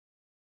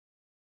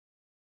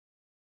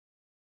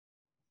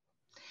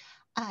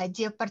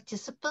Dear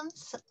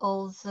participants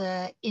of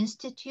the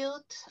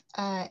Institute,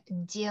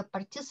 dear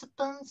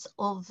participants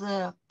of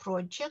the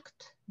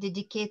project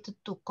dedicated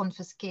to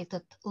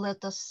confiscated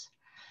letters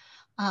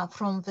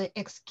from the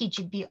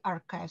ex-KGB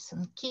archives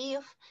in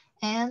Kiev,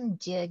 and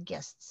dear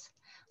guests.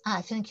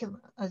 Thank you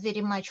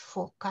very much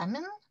for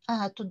coming.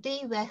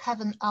 Today we are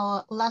having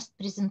our last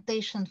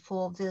presentation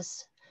for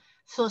this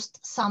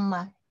first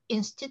summer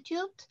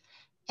institute,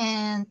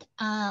 and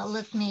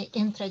let me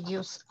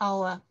introduce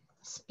our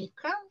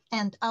speaker.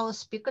 And our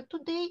speaker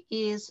today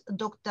is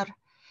Dr.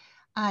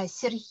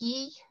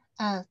 Serge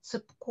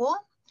Cipko,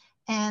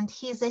 and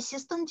he is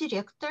Assistant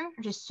Director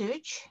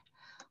Research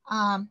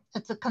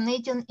at the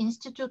Canadian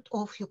Institute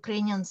of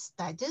Ukrainian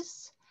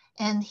Studies,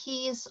 and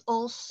he is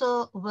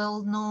also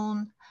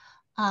well-known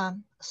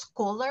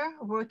scholar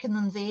working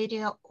in the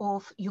area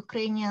of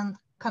Ukrainian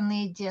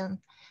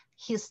Canadian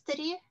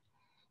history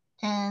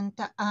and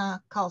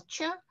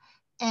culture,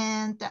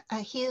 and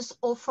he is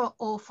author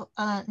of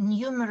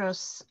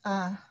numerous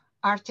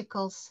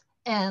articles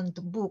and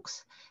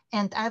books.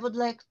 And I would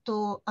like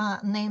to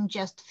name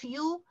just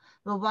few,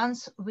 the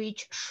ones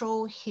which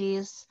show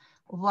his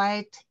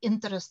wide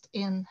interest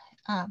in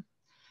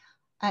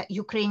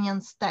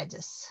Ukrainian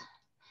studies.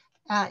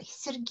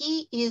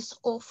 Sergei is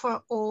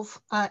author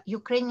of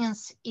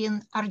Ukrainians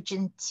in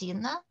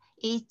Argentina,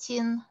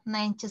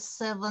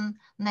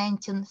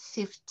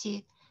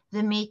 1897-1950,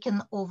 The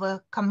Making of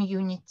a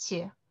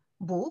Community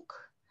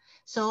book.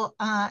 So,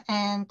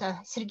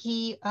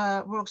 Sergei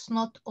works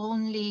not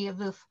only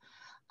with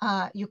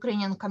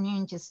Ukrainian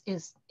communities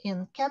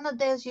in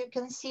Canada, as you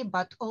can see,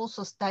 but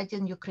also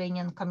studying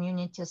Ukrainian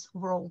communities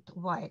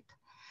worldwide.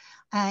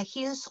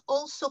 He is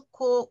also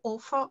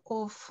co-author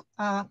of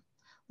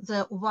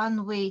the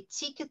one-way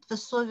ticket, the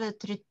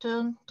Soviet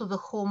return to the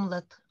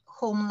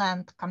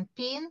homeland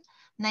campaign,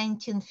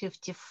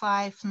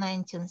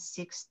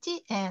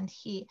 1955-1960, and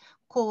he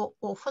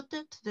co-authored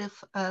it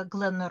with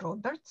Glenn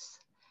Roberts.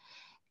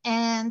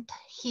 And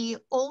he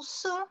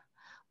also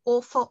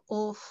author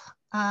of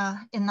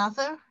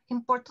another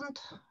important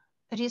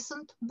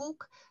recent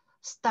book,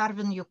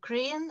 Starving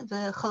Ukraine,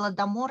 the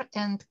Holodomor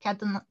and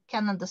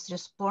Canada's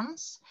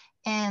Response.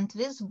 And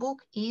this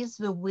book is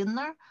the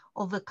winner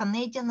of the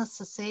Canadian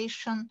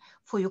Association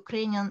for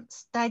Ukrainian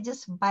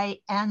Studies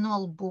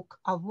Biannual Book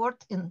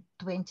Award in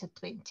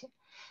 2020.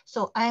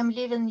 So I am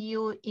leaving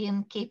you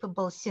in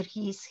capable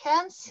Sergei's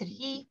hands.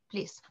 Sergei,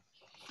 please.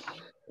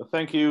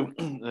 Thank you,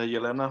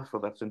 Yelena, for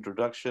that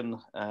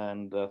introduction.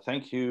 And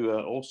thank you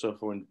also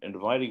for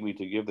inviting me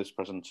to give this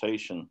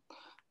presentation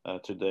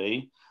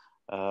today.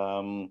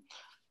 And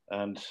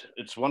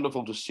it's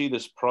wonderful to see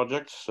this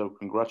project. So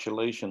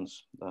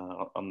congratulations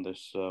on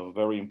this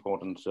very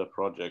important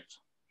project.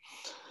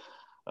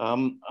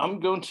 I'm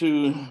going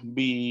to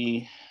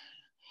be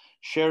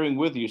sharing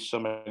with you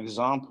some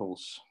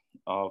examples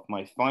of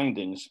my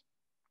findings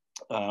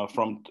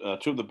from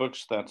two of the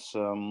books that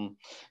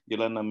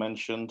Yelena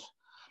mentioned.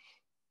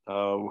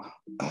 I'm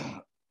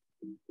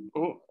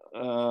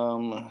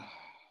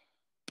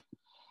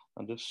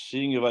just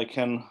seeing if I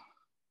can.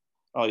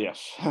 Oh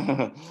yes,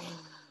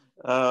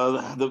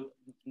 the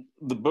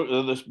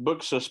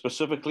books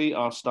specifically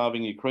are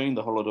 "Starving Ukraine,"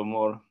 "The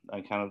Holodomor,"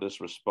 and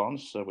Canada's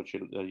Response, which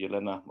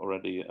Yelena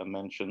already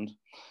mentioned.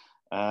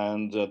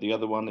 And the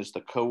other one is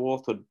the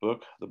co-authored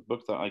book, the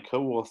book that I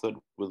co-authored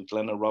with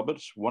Glenna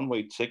Roberts, One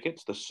Way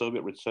Ticket, The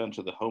Soviet Return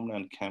to the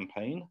Homeland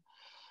Campaign.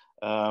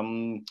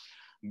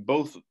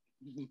 Both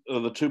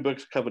the two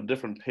books cover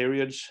different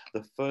periods.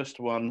 The first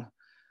one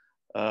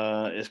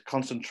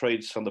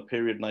concentrates on the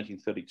period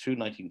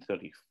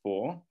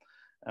 1932-1934.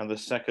 And the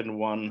second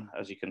one,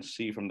 as you can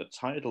see from the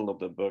title of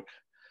the book,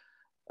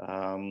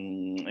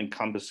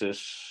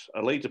 encompasses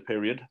a later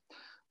period,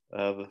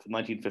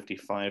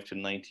 1955 to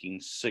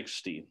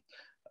 1960.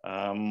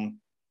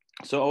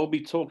 So I'll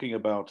be talking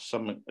about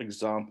some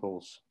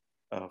examples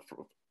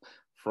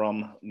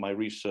from my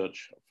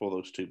research for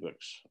those two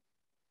books.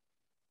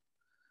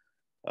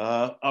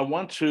 I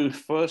want to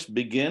first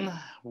begin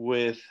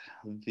with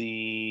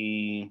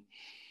the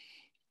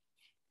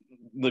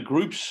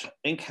groups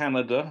in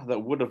Canada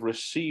that would have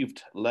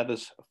received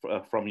letters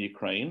from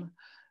Ukraine.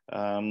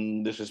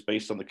 This is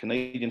based on the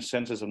Canadian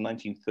census of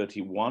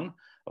 1931.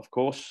 Of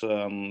course,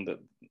 the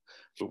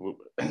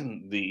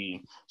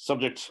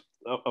subject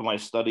of my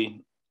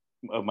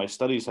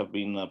studies have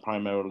been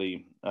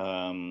primarily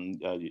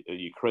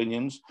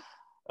Ukrainians.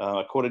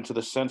 According to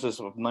the census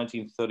of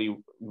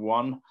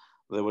 1931,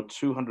 there were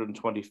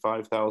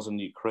 225,000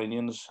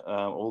 Ukrainians,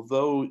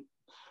 although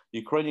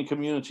Ukrainian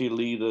community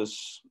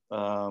leaders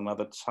at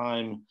the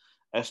time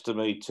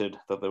estimated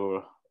that there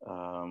were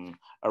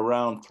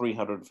around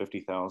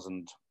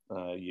 350,000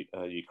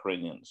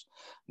 Ukrainians.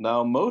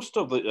 Now, most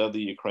of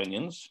the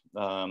Ukrainians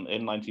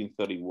in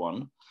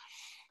 1931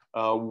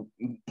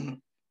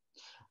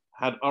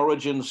 had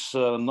origins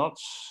not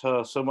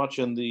so much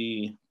in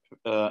the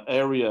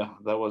area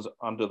that was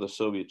under the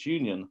Soviet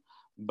Union,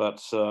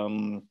 but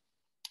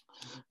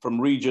from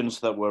regions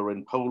that were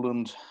in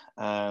Poland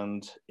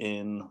and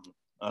in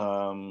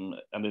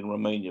and in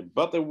Romania.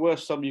 But there were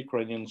some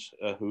Ukrainians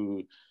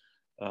who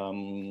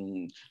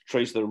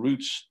trace their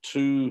roots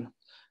to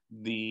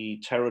the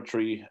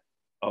territory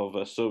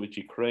of Soviet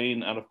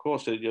Ukraine. And of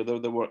course,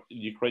 there were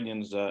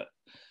Ukrainians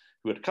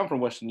who had come from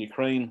Western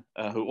Ukraine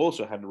who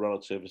also had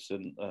relatives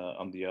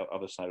on the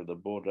other side of the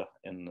border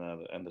in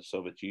the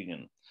Soviet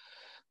Union.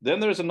 Then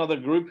there is another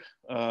group,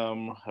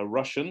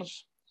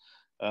 Russians.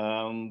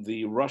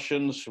 The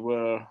Russians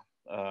were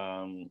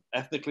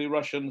ethnically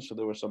Russian, so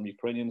there were some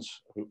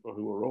Ukrainians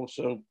who were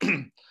also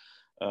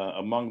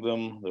among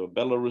them. There were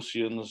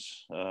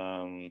Belarusians.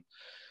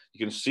 You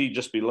can see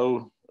just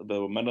below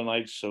there were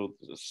Mennonites, so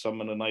some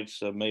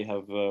Mennonites may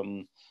have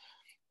in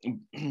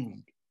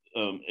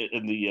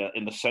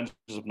the census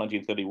of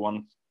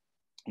 1931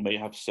 may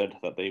have said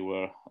that they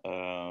were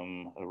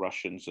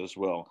Russians as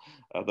well.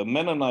 The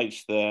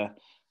Mennonites there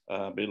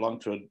belong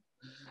to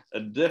a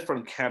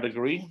different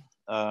category.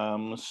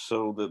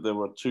 So that there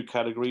were two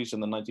categories in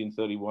the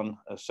 1931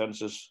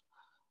 census.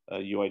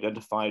 You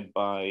identified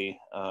by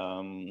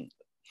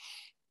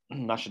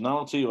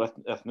nationality or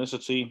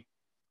ethnicity,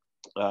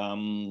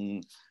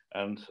 and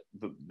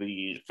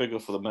the figure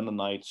for the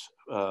Mennonites,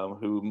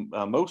 who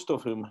most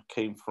of whom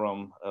came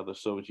from the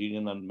Soviet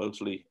Union and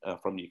mostly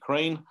from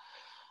Ukraine,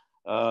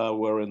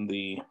 were in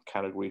the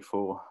category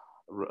for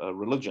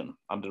religion,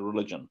 under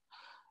religion.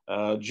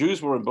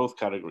 Jews were in both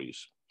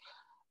categories.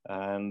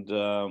 And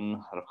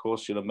of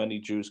course, many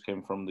Jews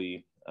came from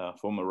the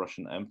former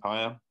Russian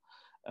Empire,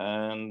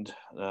 and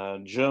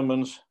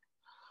Germans,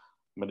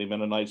 many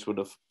Mennonites would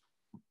have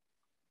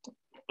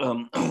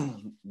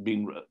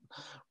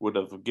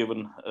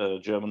given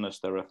German as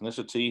their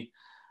ethnicity.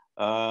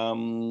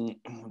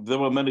 There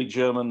were many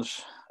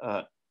Germans,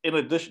 in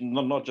addition,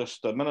 not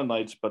just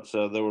Mennonites, but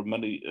there were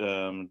many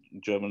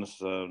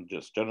Germans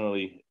just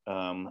generally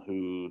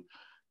who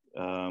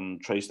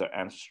traced their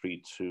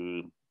ancestry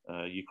to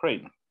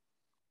Ukraine.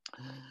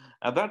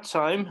 At that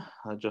time,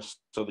 just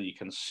so that you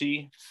can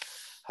see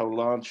how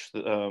large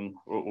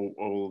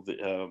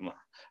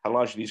how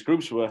large these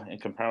groups were in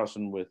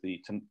comparison with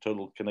the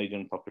total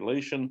Canadian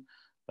population,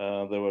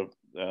 there were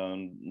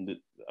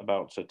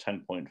about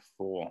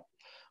 10.4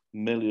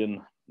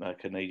 million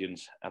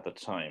Canadians at the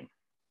time.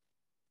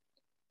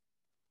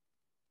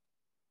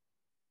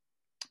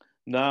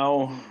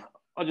 Now,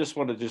 I just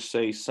wanted to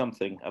say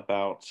something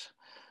about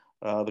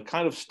the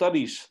kind of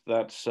studies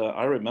that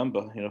I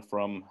remember,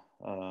 from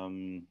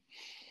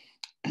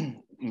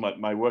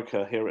my work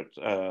here at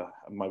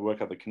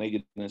the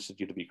Canadian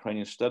Institute of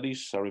Ukrainian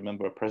Studies. I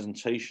remember a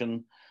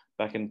presentation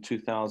back in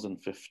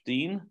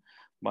 2015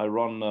 by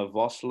Ron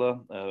Vossler,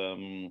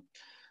 and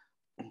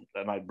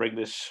I bring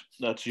this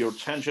to your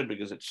attention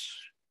because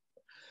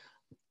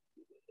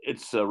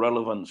it's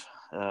relevant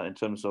in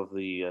terms of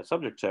the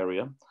subject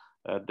area.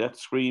 Death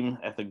Scream,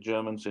 Ethnic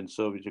Germans in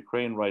Soviet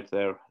Ukraine, right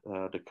there,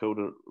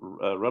 Dakota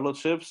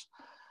relatives.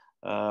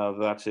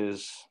 That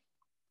is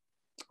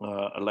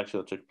a lecture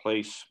that took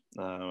place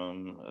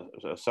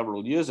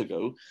several years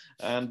ago.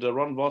 And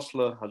Ron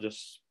Vossler,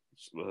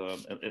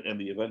 in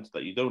the event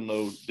that you don't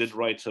know, did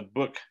write a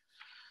book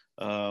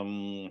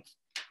on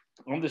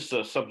this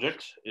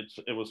subject.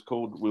 It was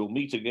called We'll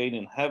Meet Again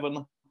in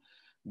Heaven,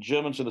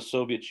 Germans in the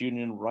Soviet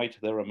Union Write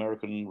Their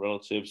American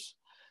Relatives.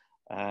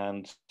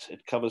 And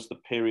it covers the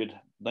period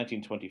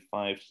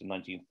 1925 to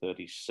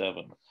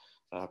 1937.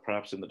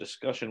 Perhaps in the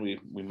discussion,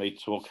 we may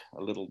talk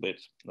a little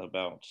bit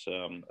about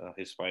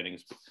his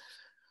findings,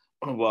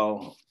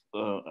 well,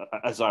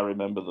 as I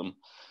remember them.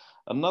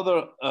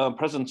 Another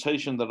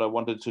presentation that I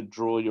wanted to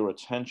draw your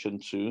attention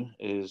to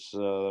is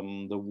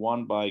the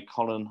one by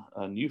Colin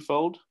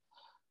Neufeld,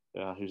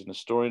 who's an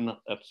historian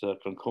at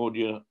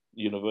Concordia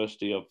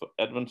University of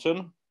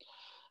Edmonton.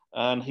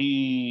 And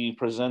he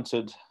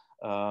presented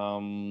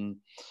a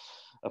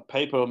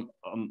paper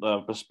on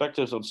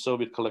perspectives on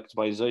Soviet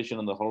collectivization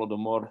and the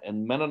Holodomor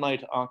in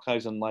Mennonite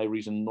archives and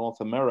libraries in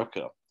North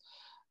America.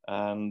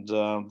 And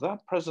that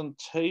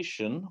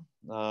presentation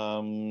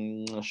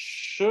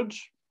should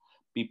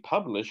be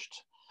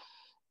published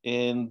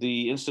in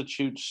the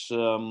Institute's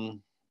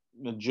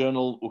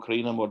journal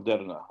Ukraina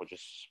Moderna, which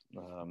is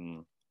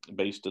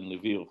based in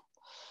Lviv.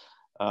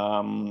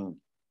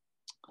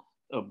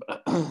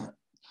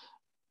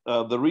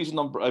 The reason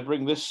I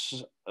bring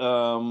this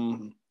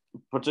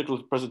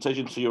particular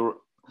presentation to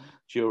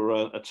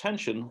your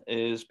attention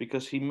is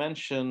because he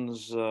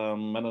mentions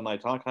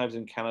Mennonite archives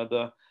in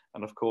Canada,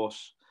 and of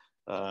course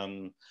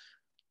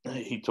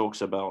he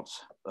talked about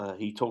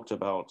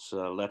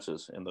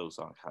letters in those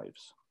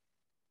archives.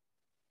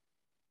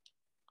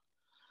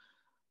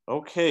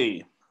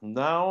 Okay,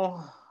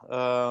 now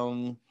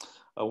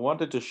I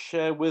wanted to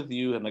share with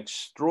you an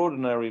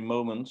extraordinary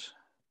moment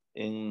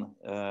in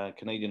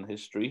Canadian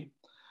history.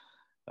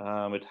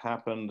 It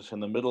happened in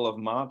the middle of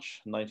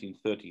March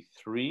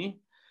 1933,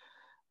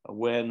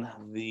 when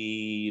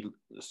the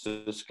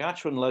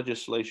Saskatchewan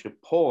legislature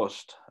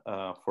paused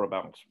for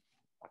about,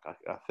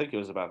 I think it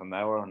was about an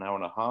hour and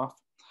a half,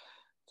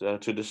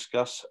 to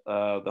discuss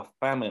the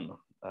famine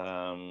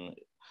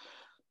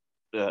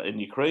in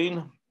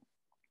Ukraine.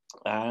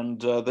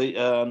 And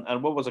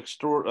what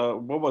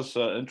was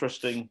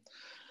interesting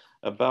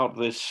about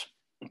this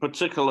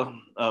particular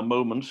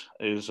moment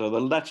is the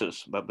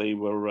letters that they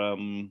were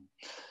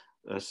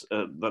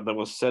that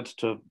was said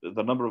to,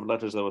 the number of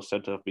letters that were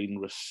said to have been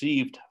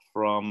received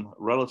from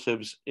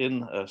relatives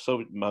in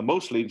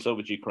mostly in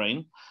Soviet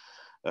Ukraine,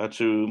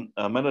 to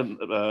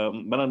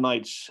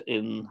Mennonites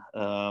in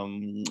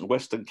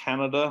Western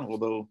Canada,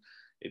 although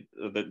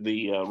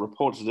the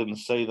reports didn't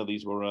say that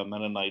these were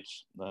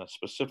Mennonites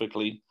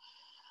specifically.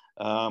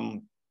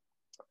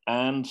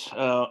 And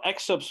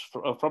excerpts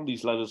from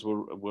these letters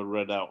were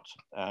read out,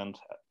 and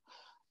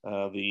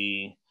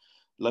the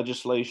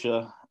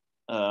legislature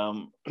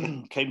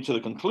came to the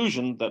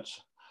conclusion that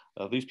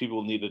these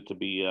people needed to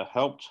be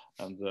helped,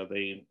 and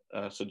they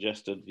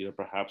suggested,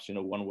 perhaps,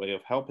 one way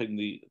of helping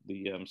the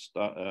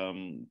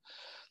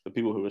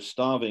people who were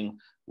starving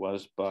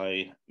was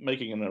by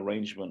making an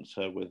arrangement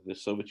with the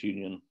Soviet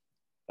Union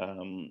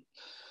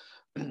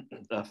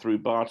through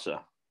barter.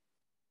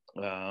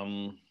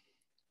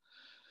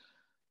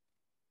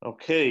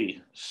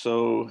 Okay,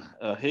 so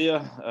here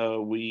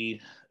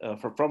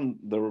from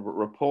the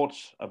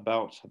reports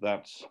about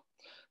that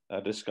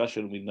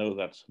discussion, we know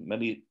that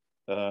many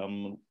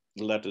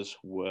letters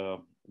were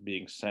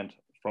being sent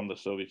from the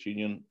Soviet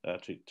Union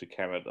to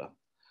Canada.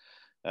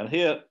 And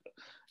here,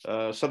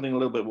 something a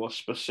little bit more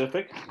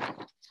specific,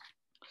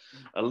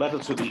 a letter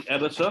to the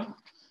editor.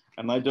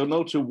 And I don't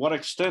know to what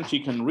extent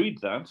you can read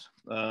that,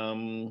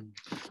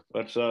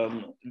 but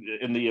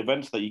in the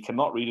event that you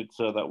cannot read it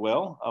that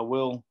well, I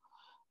will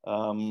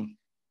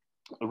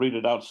read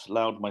it out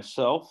loud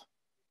myself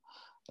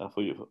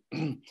for you.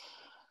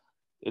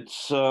 It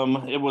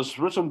was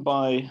written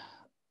by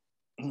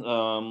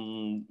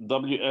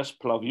W.S.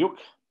 Plavyuk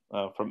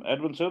from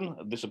Edmonton.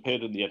 This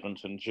appeared in the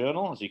Edmonton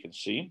Journal, as you can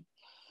see.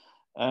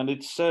 And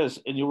it says,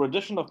 in your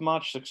edition of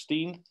March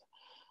 16th,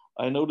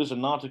 I noticed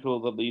an article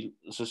that the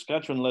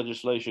Saskatchewan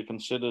legislature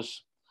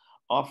considers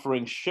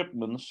offering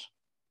shipments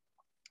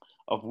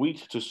of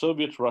wheat to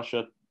Soviet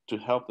Russia to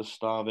help the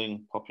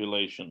starving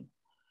population.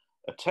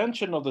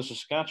 Attention of the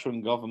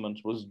Saskatchewan government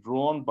was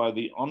drawn by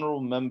the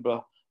honorable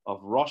member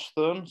of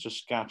Rosthern,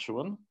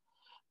 Saskatchewan,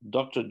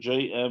 Dr.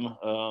 J.M.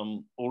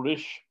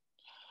 Ulrich,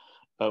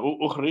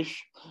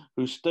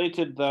 who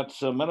stated that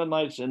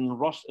Mennonites in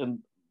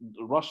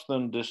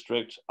Rosthern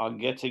district are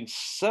getting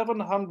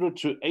 700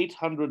 to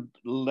 800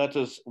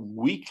 letters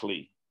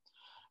weekly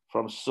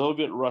from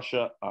Soviet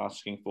Russia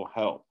asking for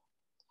help.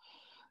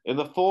 In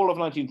the fall of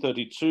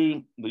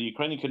 1932, the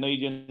Ukrainian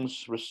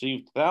Canadians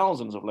received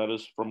thousands of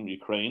letters from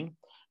Ukraine,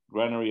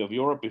 granary of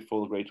Europe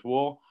before the Great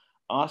War,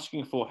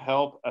 asking for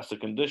help as the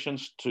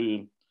conditions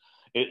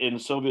in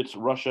Soviet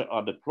Russia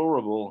are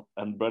deplorable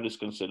and bread is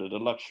considered a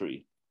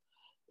luxury.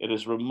 It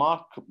is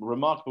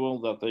remarkable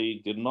that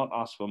they did not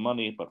ask for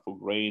money, but for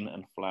grain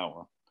and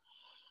flour.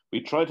 We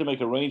tried to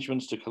make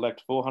arrangements to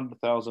collect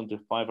 400,000 to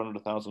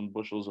 500,000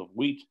 bushels of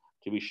wheat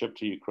to be shipped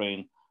to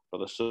Ukraine, but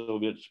the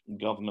Soviet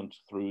government,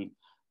 through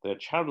their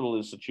charitable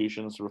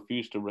institutions,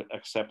 refused to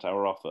accept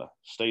our offer,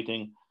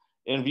 stating,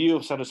 in view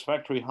of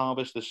satisfactory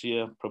harvest this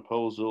year,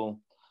 proposal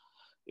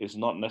is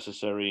not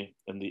necessary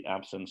in the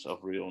absence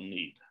of real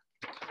need.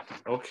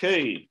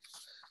 Okay,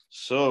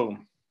 so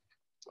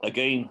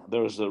again,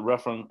 there is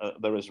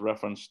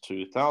reference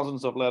to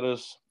thousands of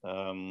letters,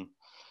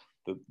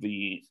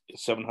 the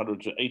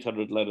 700 to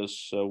 800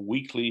 letters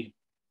weekly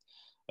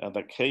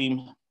that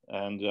came,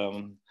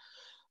 and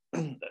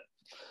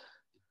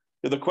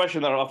the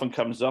question that often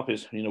comes up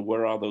is,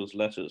 where are those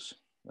letters?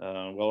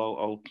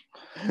 Well,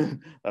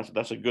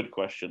 that's a good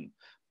question,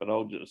 but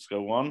I'll just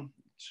go on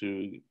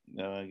to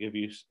give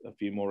you a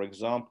few more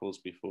examples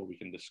before we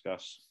can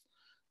discuss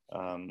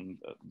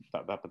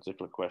that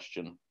particular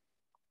question.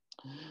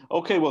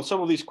 Okay, well,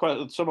 some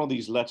of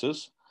these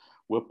letters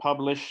were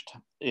published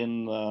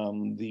in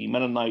the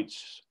Mennonite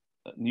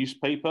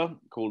newspaper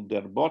called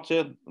Der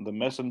Bote, the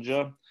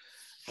Messenger.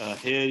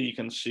 Here you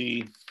can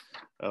see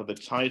the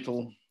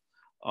title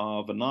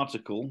of an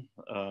article,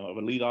 of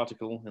a lead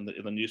article in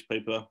the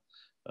newspaper,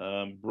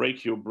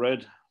 "Break Your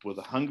Bread with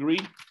the Hungry."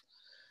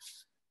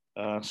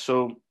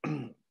 So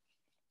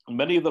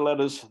many of the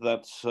letters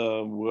that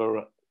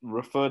were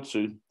referred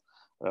to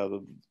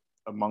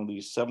among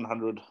these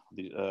 700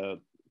 to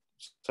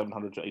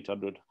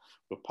 800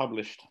 were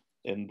published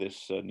in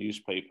this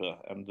newspaper.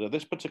 And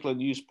this particular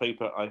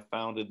newspaper I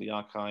found in the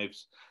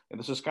archives, in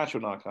the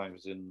Saskatchewan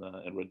archives in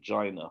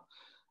Regina.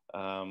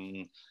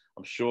 I'm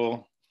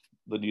sure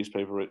the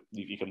newspaper,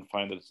 you can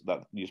find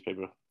that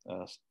newspaper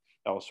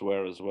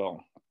elsewhere as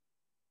well.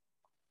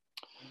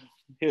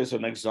 Here's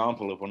an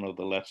example of one of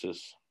the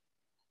letters.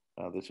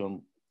 This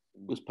one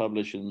was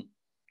published in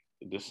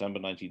December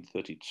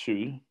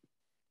 1932.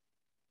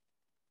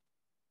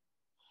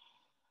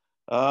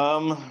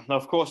 Now,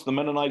 of course, the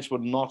Mennonites were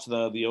not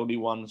the only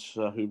ones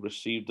who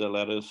received the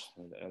letters,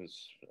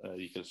 as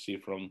you can see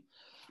from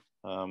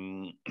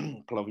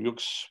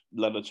Plavyuk's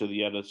letter to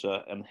the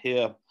editor. And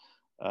here,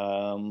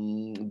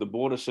 the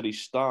Border City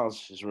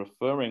Stars is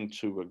referring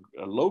to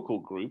a local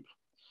group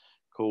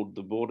called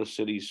the Border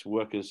Cities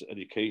Workers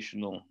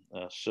Educational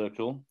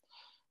Circle.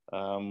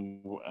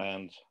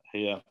 And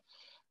here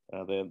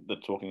they're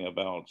talking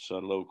about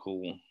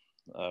local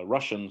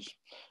Russians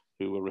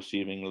who were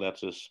receiving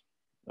letters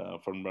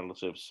from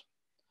relatives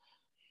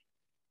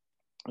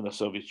in the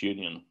Soviet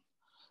Union.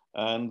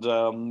 And,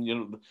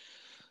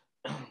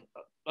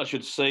 I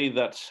should say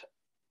that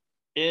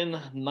in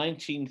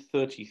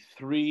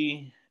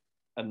 1933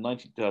 and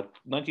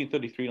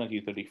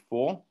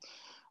 1934,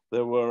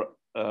 there were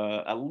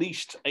at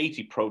least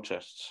 80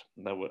 protests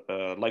that were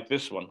like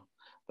this one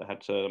that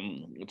had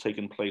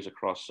taken place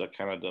across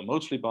Canada,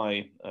 mostly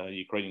by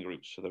Ukrainian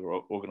groups. So they were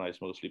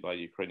organized mostly by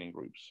Ukrainian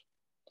groups.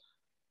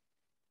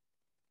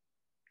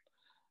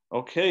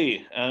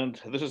 Okay, and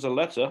this is a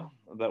letter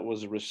that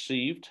was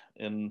received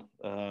in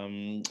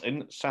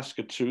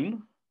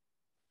Saskatoon.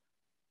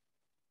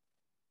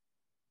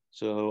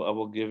 So I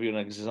will give you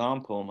an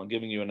example. I'm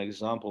giving you an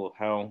example of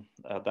how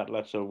that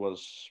letter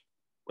was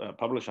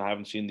published. I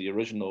haven't seen the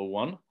original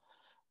one,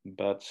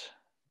 but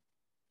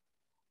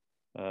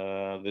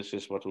this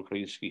is what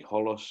Ukrainsky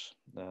Holos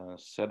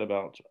said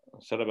about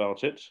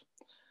it.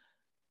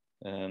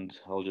 And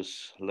I'll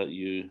just let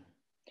you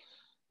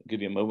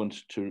give you a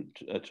moment to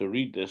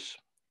read this.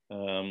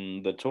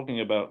 They're talking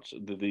about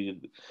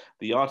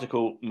the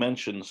article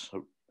mentions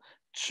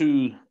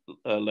two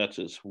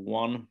letters.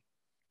 One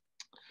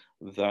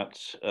that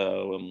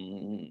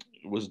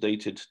was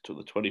dated to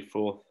the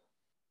 24th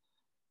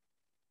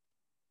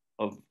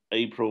of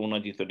April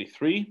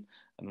 1933,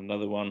 and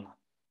another one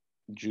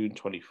June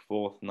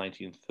 24th,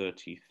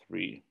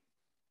 1933.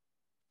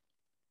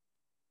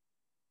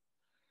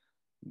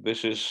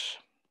 This is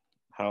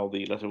how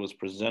the letter was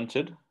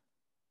presented.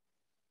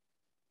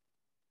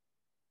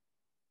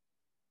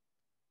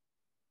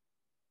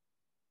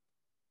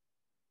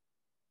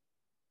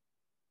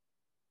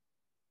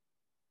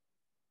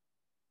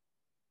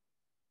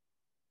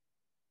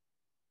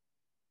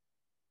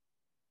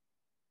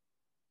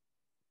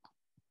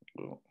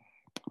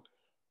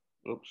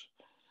 Oops.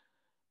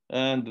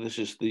 And this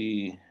is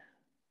the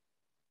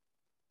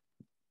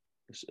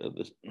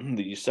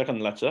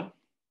second letter.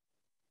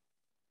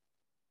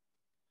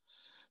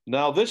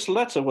 Now, this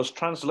letter was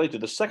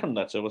translated, the second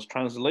letter was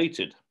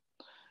translated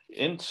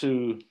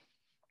into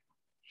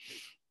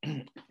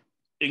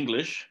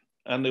English,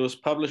 and it was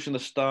published in the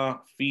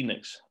Star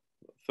Phoenix,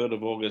 3rd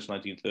of August,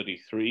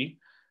 1933.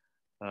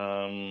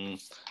 I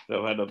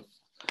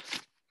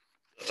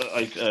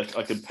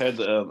compared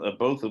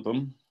both of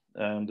them,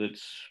 and it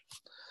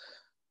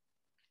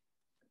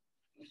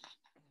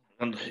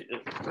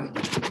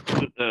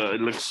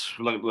looks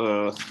like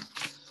a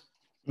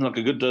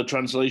good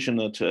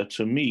translation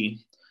to me.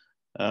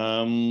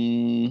 I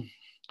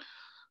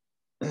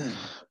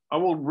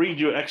will read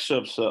you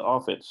excerpts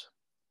of it.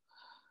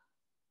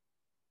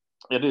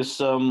 It is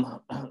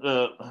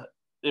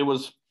it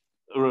was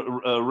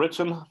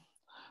written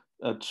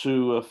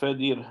to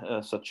Fedir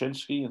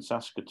Sachensky in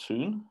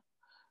Saskatoon,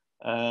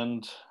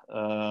 and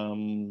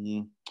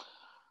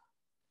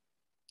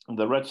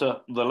the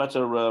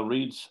letter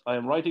reads,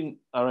 I'm writing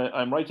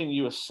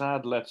you a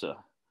sad letter.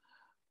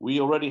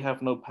 We already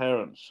have no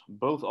parents.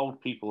 Both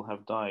old people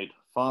have died,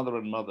 father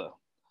and mother.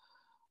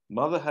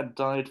 Mother had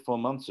died 4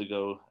 months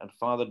ago, and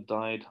father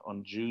died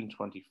on June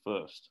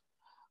 21st.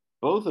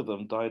 Both of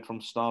them died from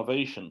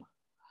starvation.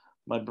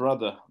 My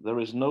brother, there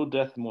is no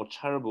death more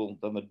terrible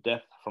than the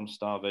death from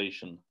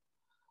starvation.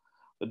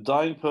 The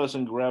dying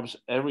person grabs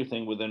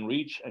everything within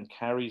reach and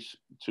carries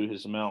to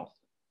his mouth.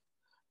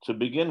 To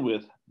begin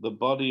with, the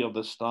body of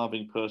the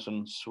starving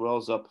person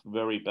swells up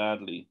very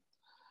badly.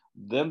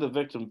 Then the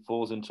victim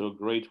falls into a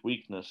great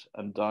weakness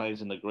and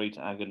dies in a great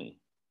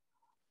agony.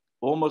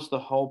 Almost the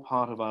whole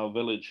part of our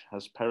village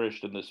has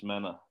perished in this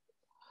manner,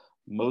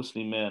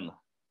 mostly men.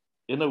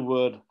 In a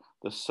word,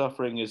 the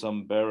suffering is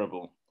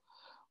unbearable.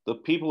 The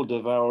people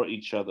devour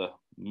each other.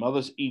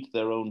 Mothers eat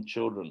their own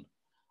children.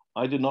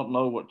 I do not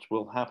know what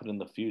will happen in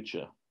the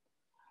future.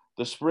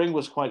 The spring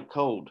was quite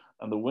cold,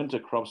 and the winter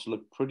crops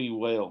look pretty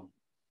well,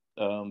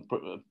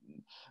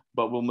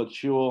 but will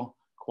mature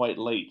quite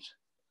late,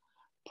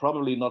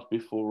 probably not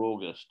before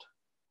August.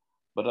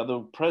 But at the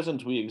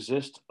present we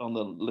exist on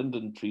the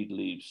linden tree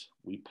leaves.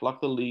 We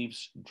pluck the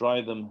leaves,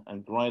 dry them,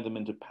 and grind them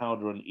into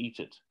powder and eat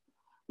it.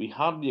 We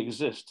hardly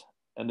exist,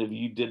 and if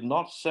you did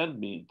not send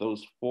me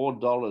those $4,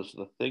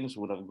 the things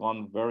would have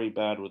gone very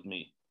bad with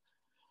me.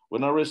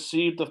 When I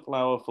received the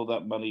flour for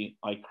that money,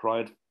 I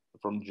cried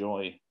from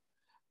joy.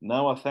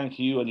 Now I thank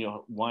you and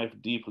your wife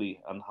deeply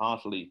and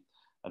heartily,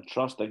 and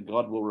trust that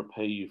God will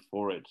repay you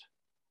for it.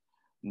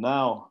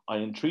 Now I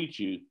entreat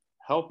you,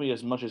 help me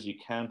as much as you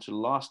can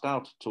to last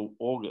out till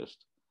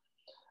August,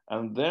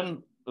 and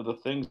then the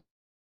things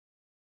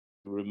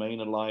remain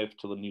alive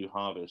till the new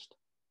harvest.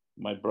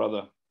 My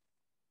brother,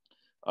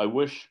 I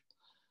wish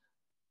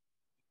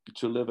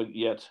to live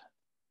yet,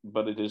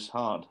 but it is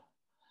hard.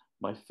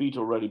 My feet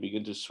already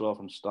begin to swell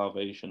from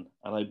starvation,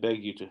 and I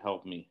beg you to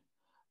help me.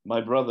 My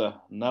brother,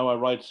 now I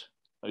write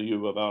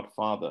you about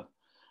father.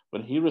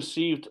 When he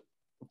received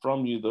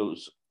from you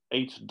those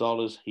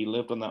 $8. He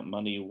lived on that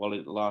money while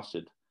it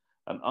lasted.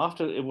 And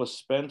after it was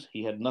spent,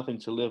 he had nothing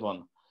to live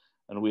on,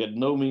 and we had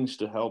no means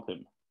to help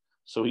him.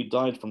 So he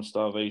died from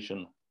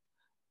starvation.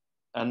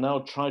 And now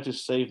try to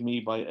save me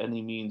by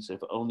any means,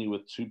 if only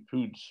with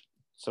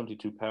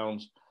 72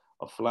 pounds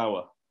of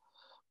flour.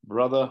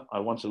 Brother, I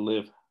want to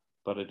live,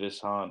 but it is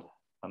hard,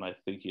 and I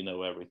think you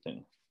know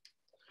everything.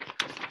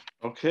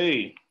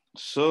 Okay,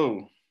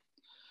 so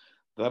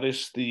that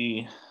is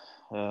the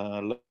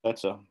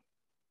letter.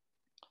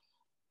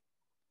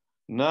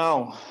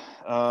 Now,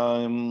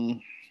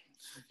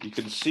 you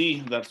can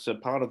see that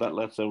part of that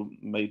letter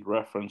made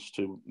reference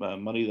to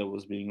money that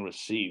was being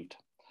received.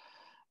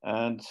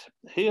 And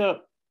here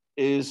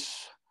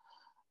is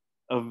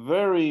a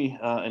very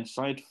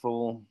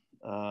insightful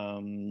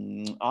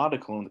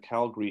article in the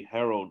Calgary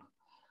Herald,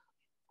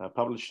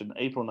 published in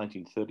April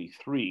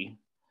 1933,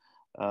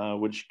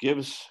 which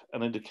gives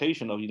an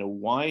indication of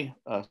why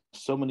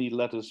so many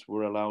letters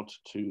were allowed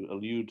to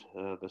elude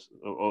this,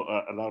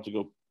 or allowed to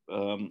go,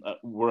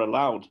 were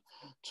allowed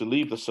to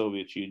leave the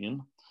Soviet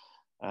Union,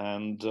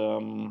 and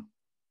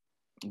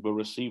were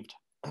received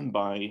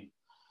by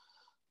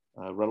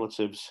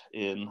relatives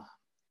in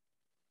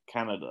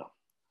Canada.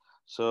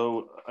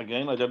 So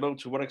again, I don't know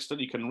to what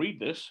extent you can read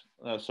this,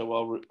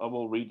 so I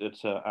will read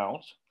it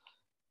out.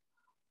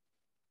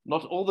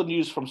 Not all the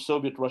news from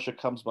Soviet Russia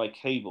comes by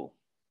cable.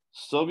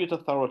 Soviet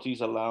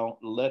authorities allow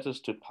letters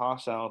to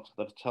pass out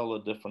that tell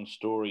a different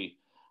story,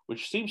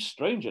 which seems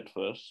strange at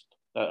first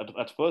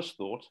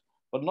thought,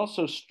 but not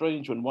so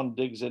strange when one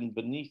digs in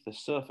beneath the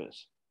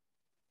surface.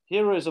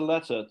 Here is a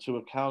letter to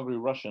a Calgary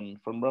Russian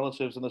from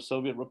relatives in the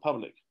Soviet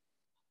Republic.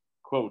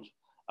 Quote,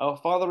 "Our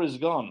father is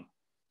gone.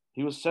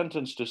 He was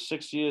sentenced to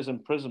 6 years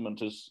imprisonment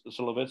to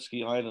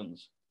Solovetsky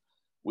Islands.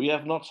 We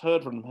have not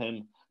heard from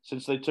him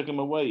since they took him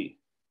away.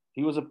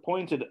 He was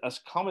appointed as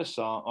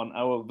commissar on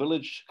our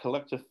village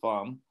collective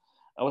farm.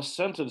 I was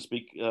sentenced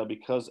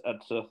because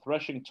at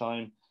threshing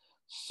time,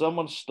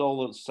 someone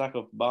stole a sack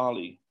of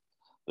barley.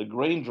 The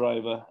grain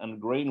driver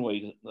and grain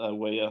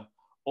weigher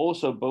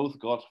also both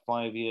got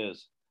 5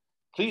 years.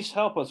 Please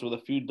help us with a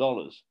few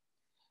dollars.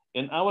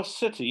 In our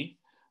city,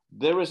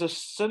 there is a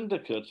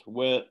syndicate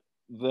where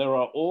there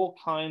are all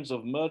kinds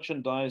of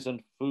merchandise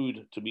and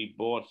food to be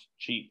bought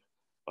cheap,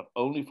 but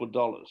only for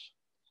dollars.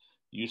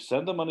 You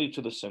send the money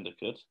to the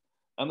syndicate,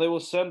 and they will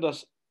send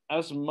us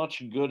as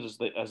much goods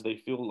as they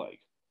feel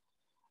like.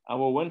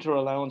 Our winter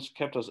allowance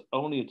kept us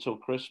only until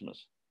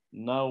Christmas.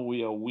 Now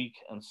we are weak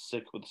and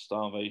sick with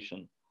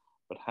starvation,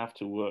 but have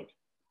to work.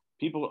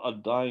 People are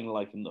dying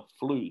like in the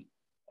flu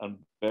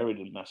and buried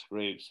in mass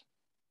graves."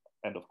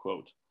 End of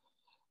quote.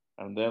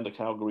 And then the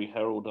Calgary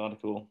Herald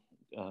article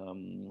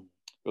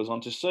goes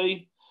on to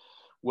say,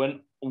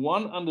 when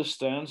one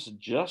understands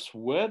just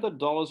where the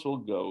dollars will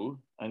go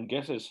and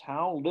guesses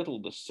how little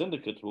the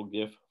syndicate will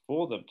give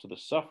for them to the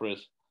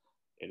sufferers,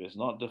 it is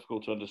not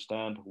difficult to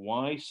understand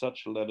why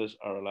such letters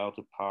are allowed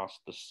to pass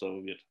the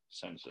Soviet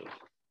censors.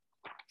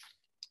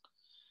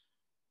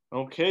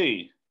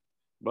 Okay,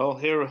 well,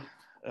 here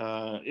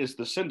is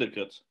the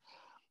syndicate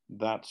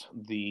that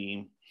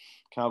the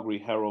Calgary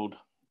Herald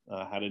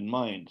had in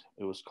mind.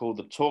 It was called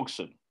the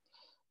Torkson.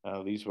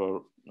 These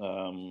were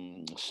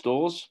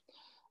stores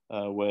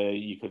where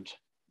you could,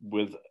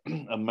 with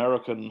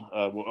American,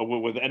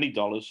 with any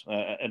dollars,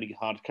 any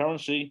hard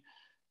currency,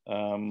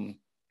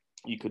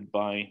 you could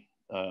buy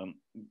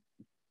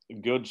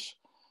goods,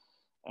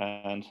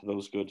 and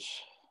those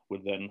goods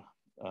would then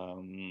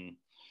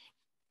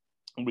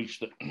reach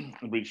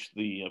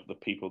the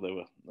people they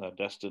were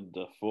destined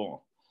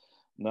for.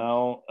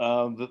 Now,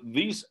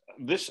 this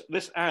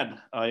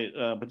ad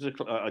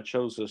I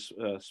chose this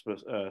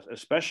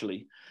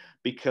especially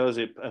because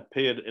it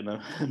appeared in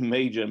a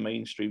major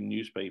mainstream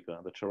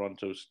newspaper, the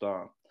Toronto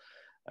Star,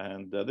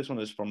 and this one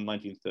is from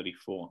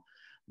 1934.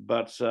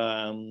 But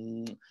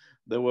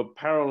there were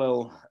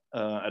parallel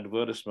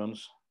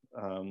advertisements,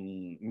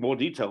 more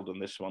detailed than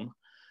this one,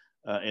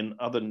 in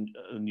other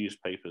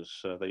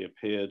newspapers. They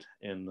appeared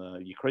in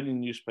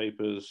Ukrainian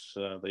newspapers.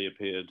 They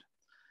appeared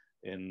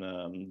in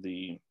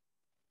the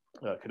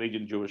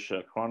Canadian Jewish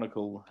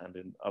Chronicle and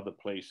in other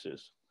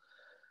places.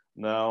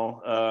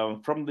 Now,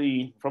 from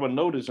a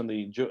notice in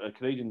the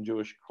Canadian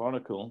Jewish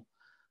Chronicle,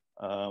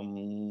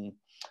 you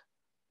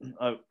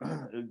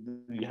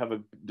have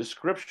a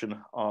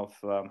description of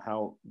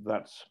how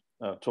that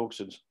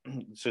Torkson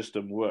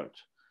system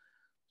worked.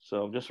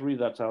 So I'll just read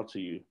that out to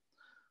you.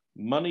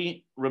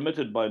 Money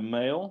remitted by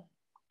mail,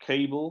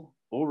 cable,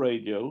 or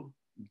radio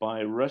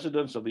by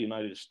residents of the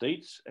United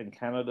States and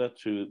Canada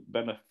to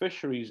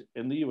beneficiaries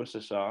in the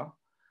USSR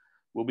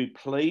will be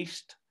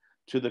placed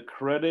to the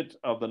credit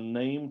of the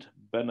named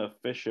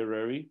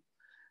beneficiary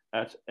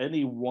at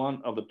any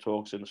one of the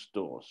Torkson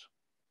stores.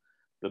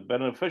 The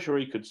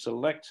beneficiary could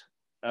select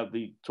at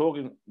the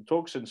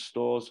Torkson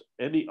stores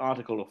any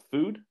article of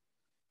food,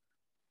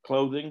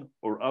 clothing,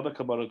 or other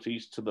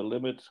commodities to the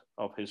limit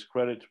of his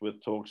credit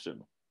with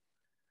Torkson.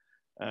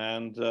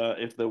 And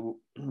if there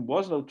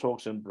was no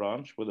Torkson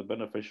branch where the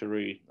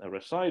beneficiary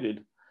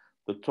resided,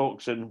 the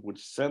tocsin would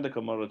send the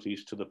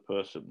commodities to the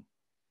person.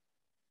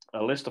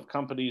 A list of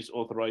companies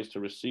authorized to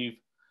receive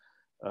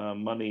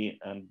money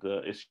and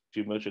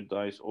issue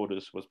merchandise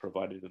orders was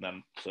provided and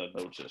then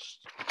noticed.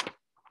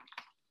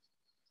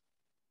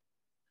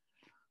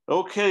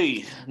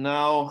 Okay,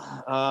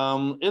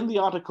 now in the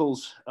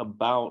articles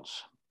about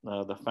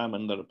the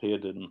famine that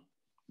appeared in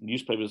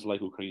newspapers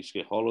like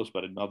Ukrainsky Holos,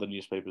 but in other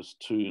newspapers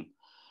too,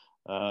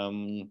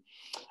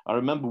 I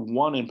remember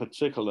one in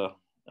particular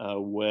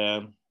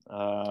where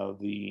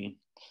the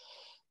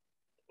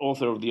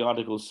author of the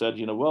article said,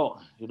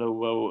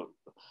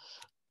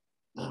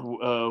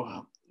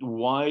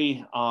 why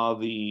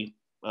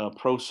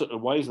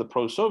is the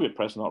pro-Soviet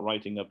press not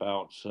writing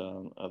about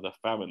the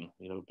famine?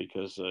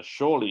 Because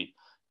surely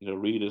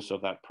readers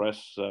of that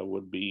press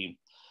would be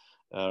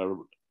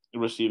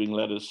receiving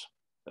letters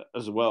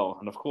as well,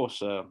 and of course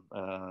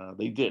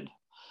they did.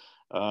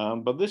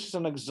 But this is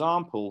an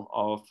example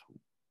of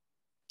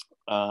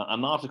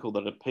an article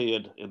that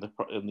appeared in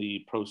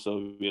the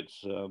pro-Soviet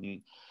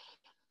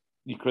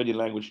Ukrainian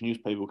language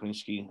newspaper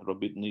Ukrainsky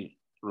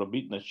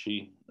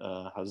Robitnichi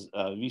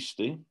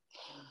Visty,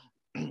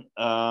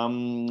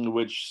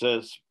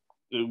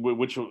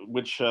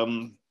 which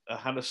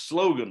had a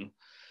slogan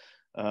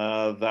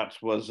that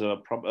was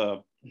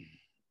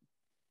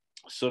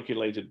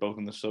circulated both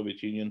in the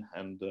Soviet Union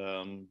and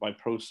by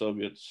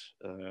pro-Soviet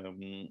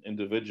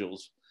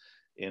individuals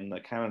in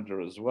Canada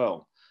as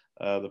well.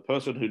 The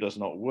person who does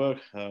not work,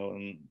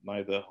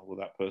 neither will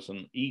that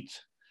person eat.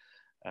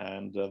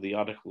 And the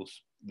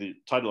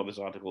title of this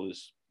article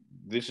is,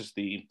 "This is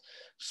the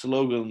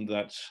slogan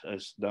that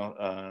is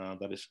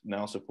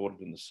now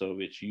supported in the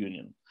Soviet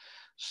Union."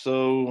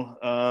 So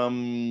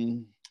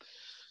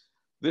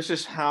this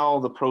is how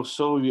the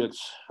pro-Soviet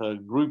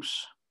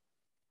groups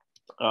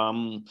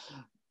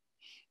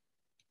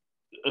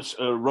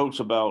wrote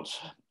about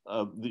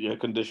the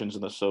conditions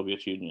in the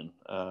Soviet Union.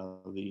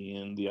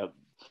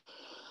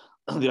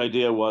 The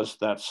idea was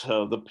that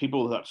the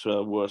people that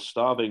were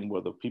starving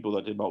were the people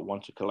that did not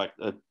want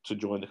to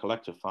join the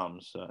collective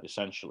farms,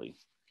 essentially.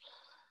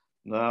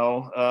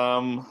 Now,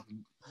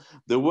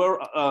 there were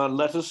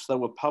letters that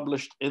were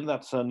published in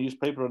that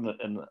newspaper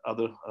and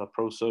other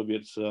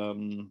pro-Soviet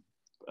and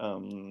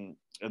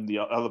the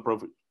other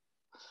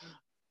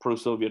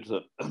pro-Soviet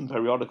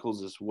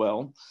periodicals as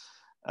well,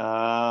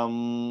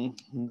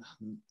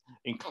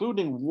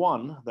 including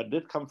one that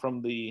did come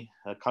from the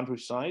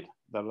countryside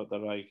that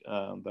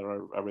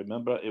I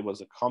remember. It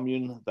was a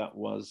commune that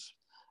was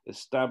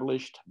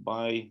established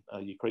by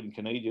Ukrainian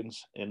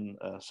Canadians in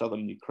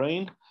southern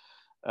Ukraine,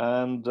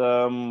 and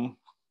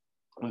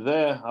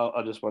there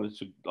I'll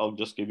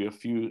just give you a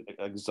few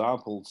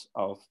examples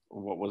of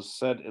what was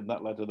said in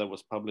that letter that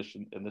was published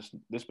in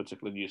this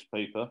particular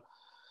newspaper.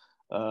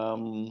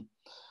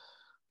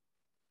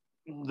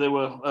 They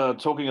were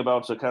talking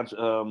about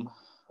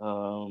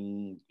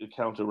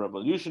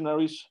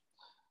counter-revolutionaries.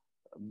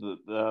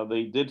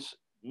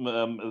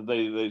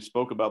 They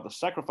spoke about the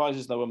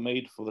sacrifices that were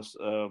made for this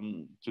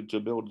to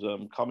build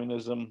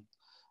communism,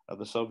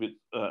 the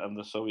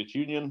Soviet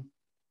Union,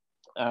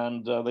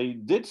 and they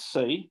did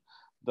say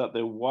that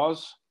there was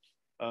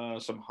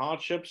some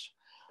hardships,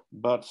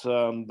 but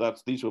that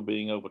these were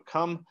being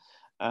overcome,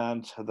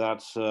 and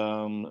that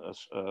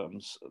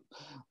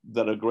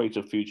that a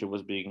greater future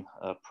was being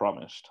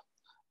promised.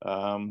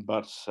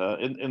 But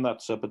in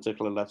that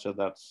particular letter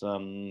that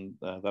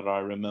I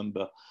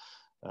remember,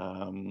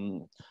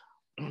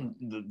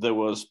 there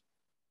was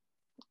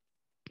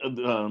a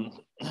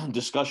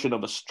discussion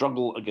of a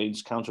struggle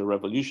against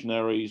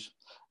counter-revolutionaries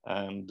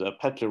and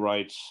petty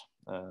rights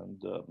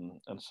and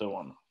so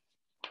on.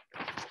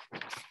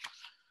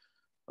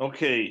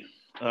 Okay.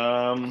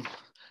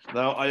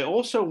 Now, I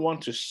also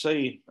want to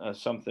say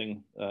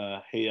something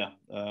here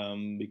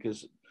because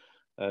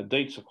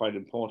dates are quite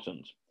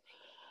important.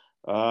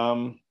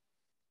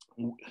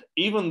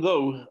 Even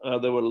though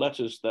there were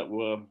letters that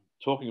were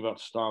talking about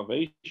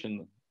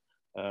starvation,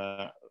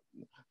 the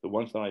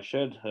ones that I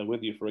shared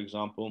with you, for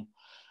example,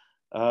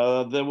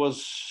 there was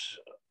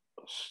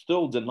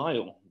still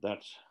denial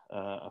that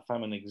a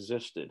famine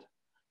existed.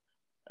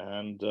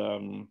 And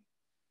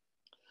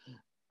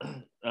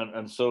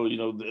so,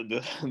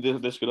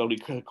 this could only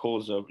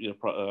cause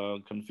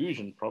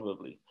confusion,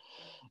 probably.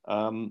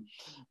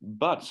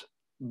 But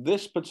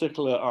this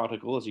particular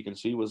article, as you can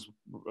see, was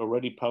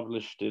already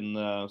published in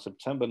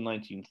September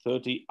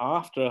 1930,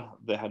 after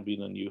there had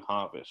been a new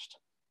harvest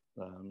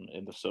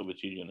in the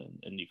Soviet Union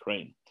in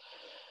Ukraine.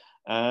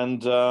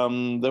 And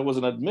there was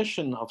an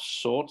admission of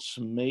sorts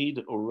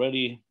made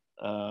already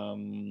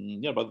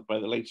by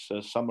the late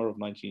summer of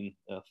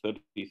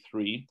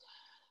 1933,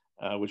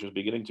 which was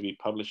beginning to be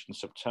published in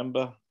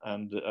September,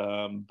 and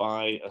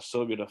by a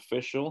Soviet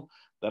official,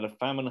 that a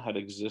famine had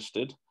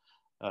existed.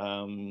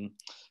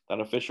 That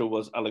official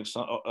was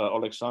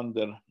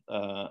Alexander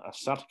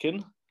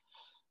Asatkin,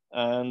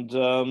 and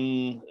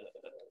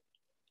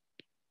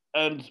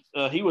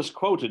he was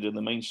quoted in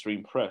the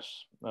mainstream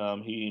press.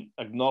 He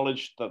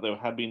acknowledged that there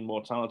had been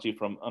mortality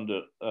from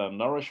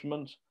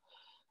undernourishment,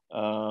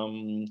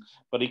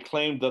 but he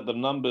claimed that the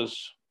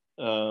numbers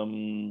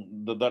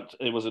that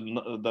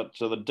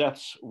the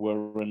deaths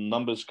were in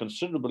numbers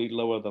considerably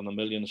lower than the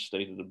millions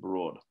stated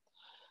abroad.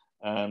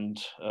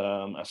 And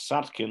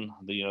Asatkin,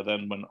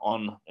 then went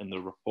on in the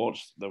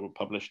reports that were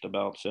published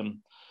about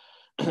him,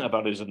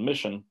 about his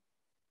admission,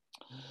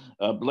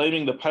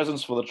 blaming the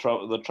peasants for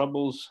the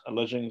troubles,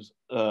 alleging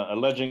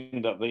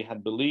that they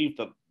had believed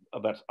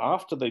that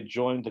after they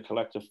joined the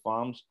collective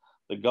farms,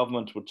 the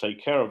government would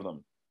take care of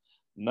them.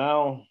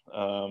 Now,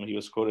 he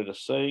was quoted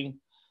as saying,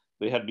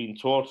 they had been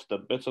taught the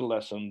bitter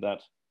lesson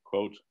that,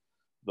 quote,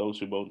 those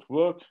who won't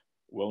work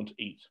won't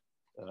eat,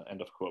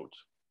 end of quote.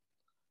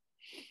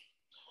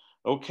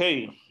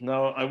 Okay,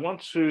 now I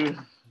want to,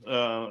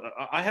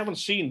 I haven't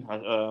seen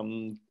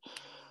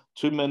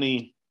too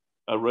many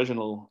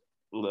original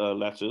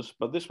letters,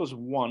 but this was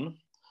one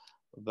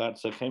that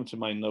came to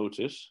my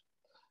notice,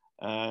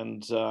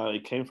 and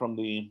it came from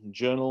the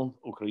journal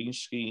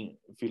Ukraiński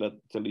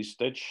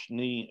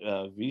Filatelistyczny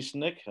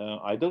Wieśnik.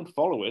 I don't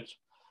follow it,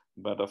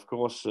 but of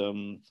course,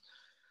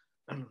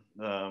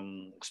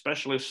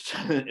 specialists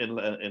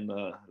in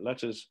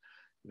letters,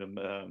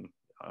 I'm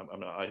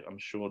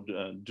sure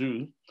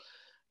do.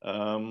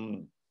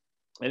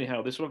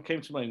 Anyhow, this one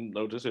came to my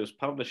notice. It was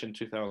published in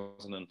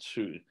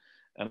 2002,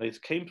 and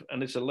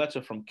it's a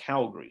letter from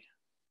Calgary,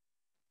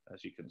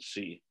 as you can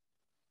see,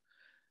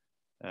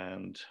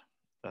 and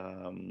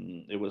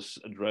it was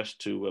addressed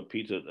to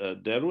Peter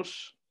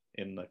Derus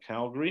in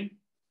Calgary,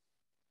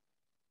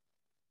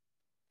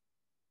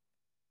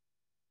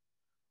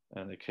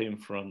 and it came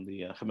from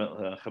the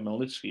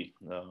Khmelnytsky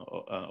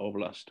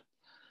Oblast.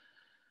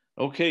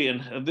 Okay,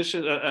 and this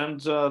is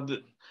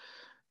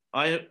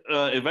I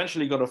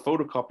eventually got a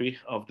photocopy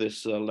of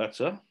this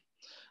letter.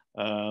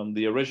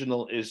 The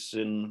original is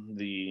in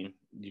the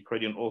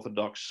Ukrainian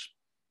Orthodox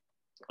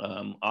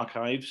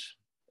Archives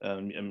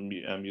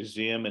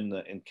Museum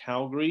in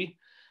Calgary,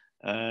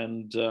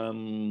 and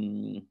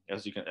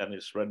as you can, and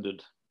it's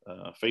rendered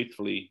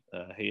faithfully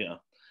here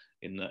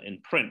in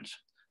print.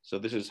 So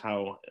this is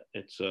how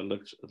it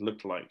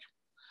looked like,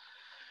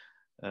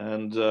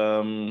 and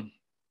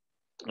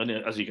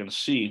as you can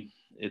see,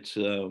 it's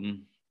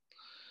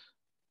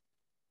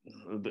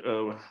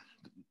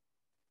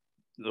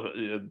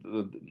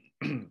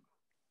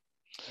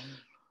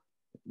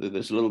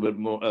there's a little bit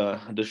more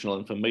additional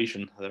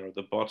information there at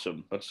the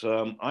bottom, but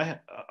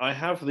I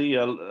have the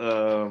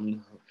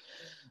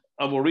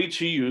I will read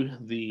to you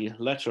the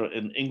letter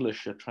in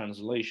English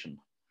translation.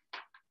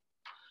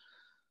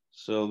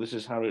 So this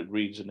is how it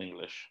reads in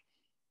English.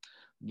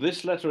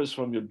 This letter is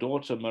from your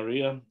daughter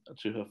Maria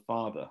to her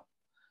father.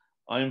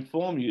 I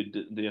inform you,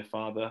 dear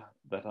father,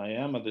 that I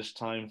am at this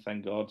time,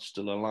 thank God,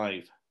 still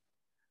alive.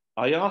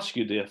 I ask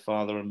you, dear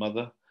father and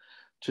mother,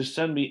 to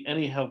send me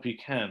any help you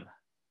can,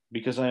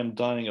 because I am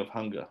dying of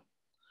hunger.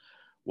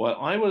 While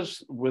I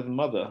was with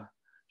mother,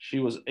 she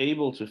was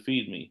able to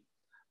feed me,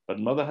 but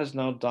mother has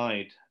now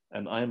died,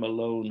 and I am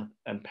alone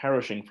and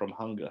perishing from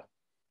hunger.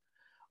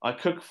 I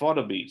cook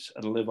fodder beets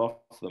and live off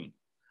them.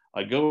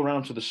 I go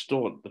around to the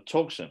store, the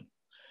Toksin,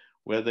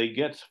 where they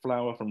get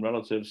flour from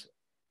relatives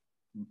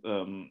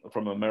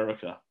from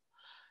America,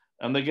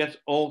 and they get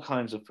all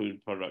kinds of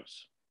food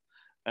products.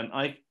 And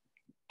I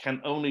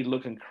can only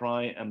look and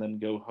cry and then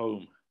go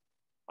home.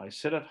 I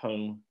sit at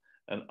home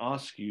and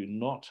ask you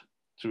not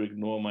to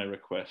ignore my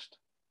request.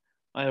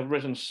 I have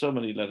written so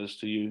many letters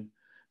to you,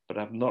 but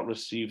have not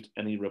received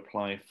any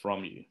reply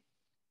from you.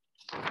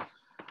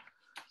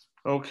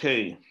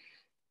 Okay.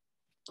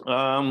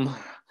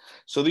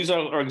 So these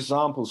are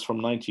examples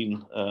from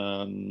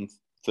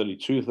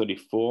 1932,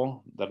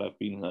 34 that I've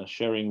been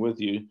sharing with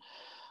you.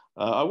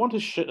 I want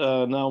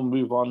to now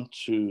move on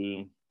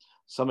to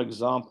some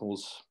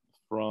examples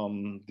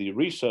from the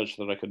research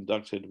that I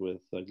conducted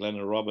with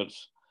Glenna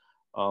Roberts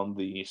on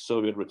the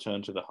Soviet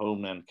Return to the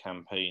Homeland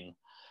campaign.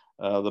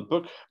 The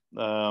book,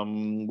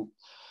 The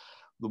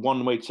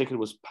One-Way Ticket,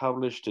 was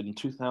published in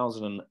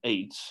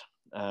 2008,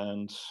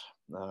 and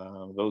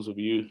those of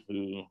you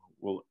who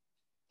will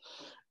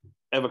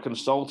ever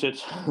consult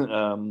it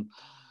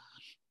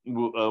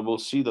will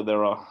see that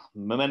there are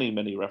many,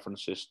 many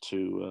references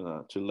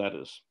to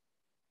letters.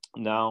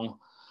 Now,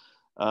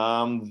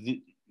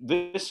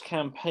 this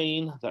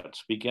campaign that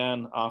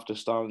began after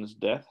Stalin's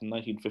death in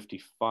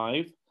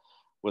 1955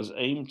 was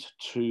aimed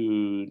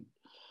to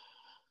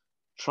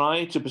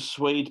try to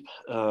persuade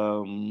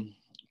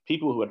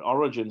people who had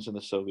origins in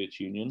the Soviet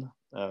Union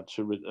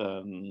to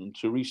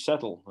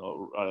resettle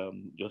or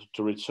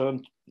to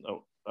return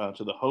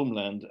to the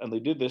homeland. And they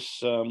did this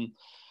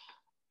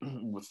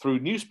through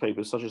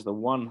newspapers such as the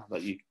one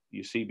that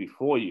you see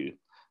before you.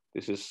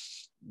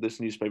 This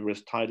newspaper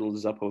is titled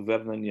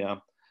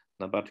Zapovedenia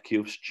na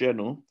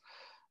Batkiewszczyznę,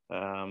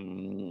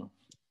 in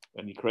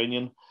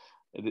Ukrainian.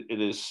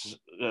 It is,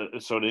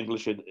 so in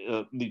English,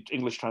 the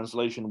English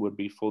translation would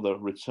be for the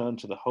return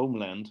to the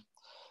homeland.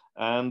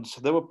 And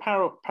there were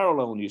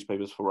parallel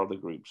newspapers for other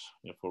groups.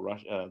 For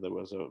Russia, there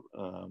was a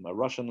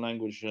Russian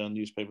language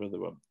newspaper. There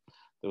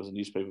was a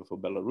newspaper for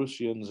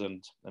Belarusians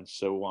and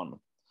so on.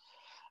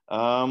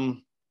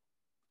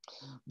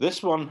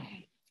 This one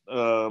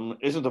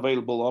isn't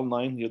available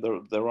online.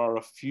 There are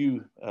a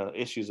few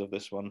issues of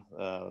this one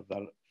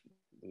that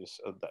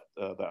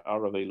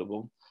are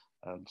available,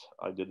 and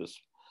I did this.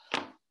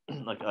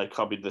 I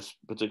copied this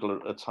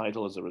particular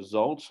title as a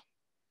result.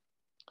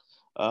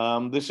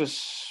 This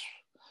is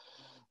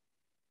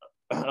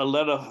a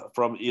letter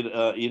from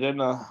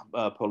Irena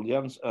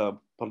Polyantsev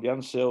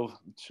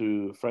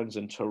to friends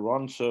in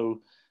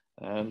Toronto,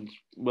 and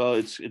well,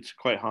 it's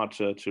quite hard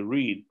to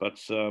read, but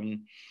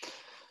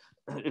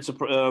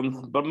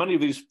but many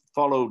of these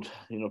followed,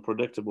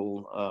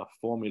 predictable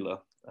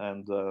formula,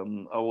 and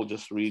I will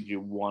just read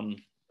you one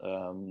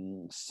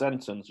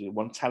sentence,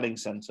 one telling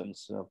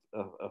sentence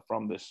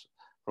from this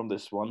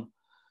one.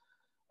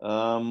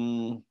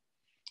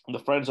 The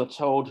friends are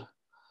told,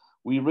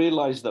 "We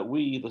realized that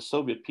we, the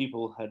Soviet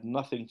people, had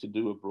nothing to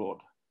do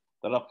abroad.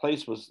 That our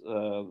place was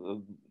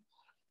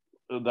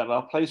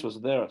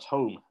there at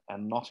home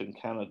and not in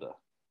Canada.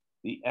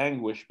 The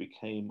anguish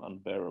became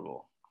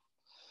unbearable."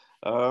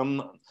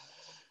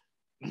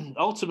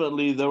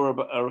 Ultimately, there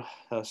were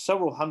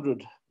several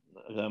hundred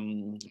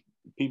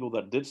people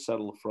that did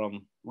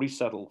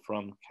resettle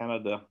from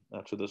Canada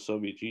to the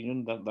Soviet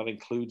Union. That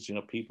includes,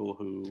 people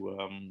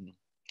who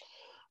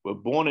were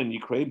born in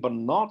Ukraine, but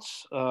not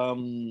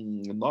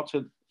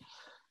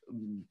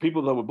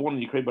people that were born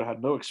in Ukraine but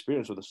had no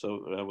experience with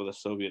the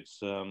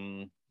Soviets,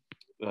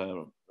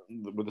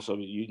 with the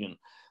Soviet Union.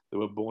 They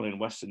were born in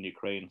Western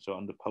Ukraine, so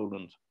under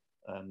Poland,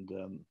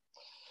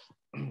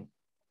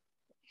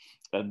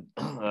 and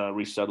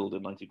resettled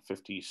in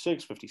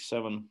 1956,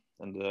 57,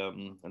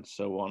 and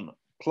so on,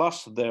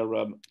 plus their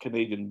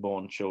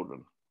Canadian-born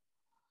children.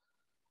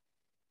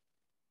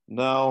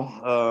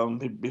 Now,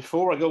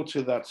 before I go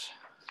to that,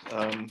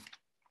 to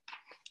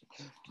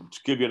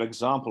give you an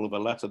example of a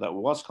letter that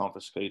was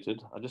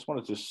confiscated, I just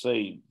wanted to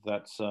say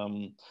that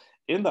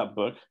in that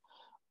book,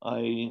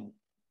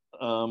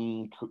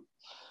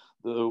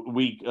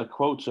 we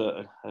quote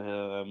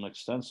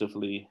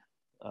extensively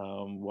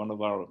one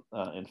of our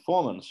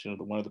informants,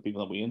 one of the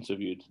people that we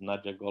interviewed,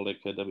 Nadia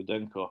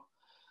Golik-Davidenko,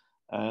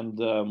 and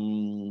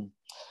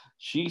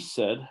she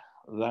said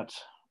that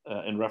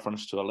in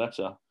reference to a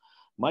letter,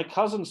 "My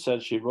cousin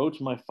said she wrote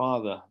to my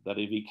father that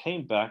if he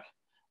came back,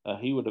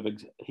 he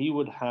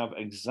would have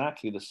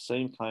exactly the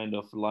same kind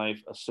of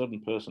life a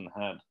certain person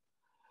had.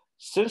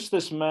 Since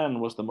this man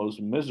was the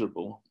most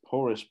miserable,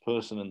 poorest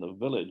person in the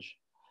village,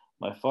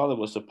 my father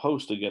was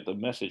supposed to get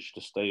the message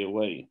to stay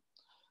away."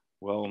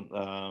 Well,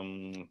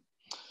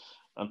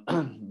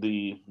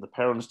 the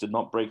parents did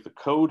not break the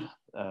code,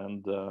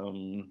 and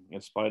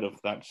in spite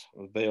of that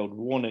veiled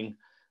warning,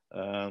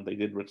 they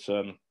did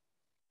return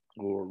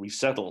or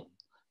resettle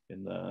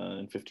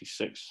in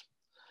 56.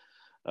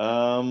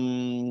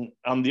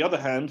 On the other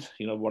hand,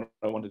 what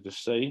I wanted to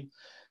say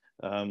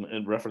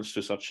in reference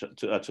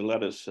to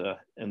letters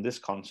in this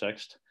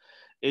context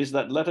is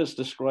that letters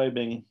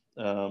describing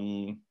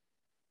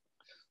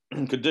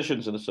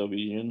conditions in the Soviet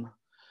Union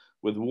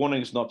with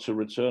warnings not to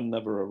return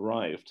never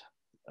arrived.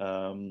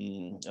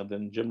 And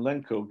then Jim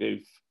Lenko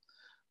gave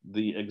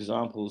the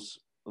example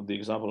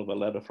of a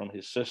letter from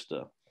his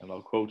sister, and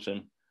I'll quote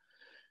him.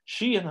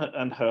 "She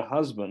and her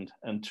husband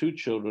and 2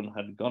 children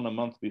had gone a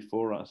month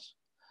before us.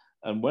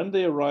 And when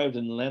they arrived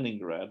in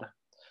Leningrad,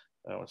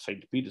 or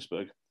St.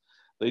 Petersburg,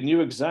 they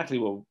knew exactly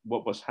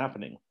what was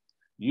happening,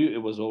 knew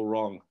it was all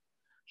wrong.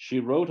 She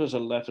wrote us a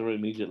letter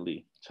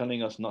immediately,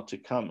 telling us not to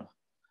come.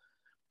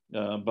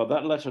 But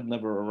that letter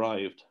never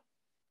arrived.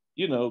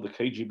 The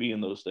KGB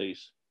in those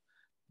days.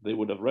 They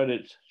would have read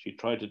it. She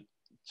tried to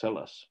tell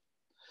us."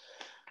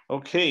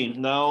 Okay,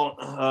 now,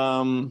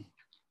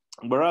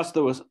 whereas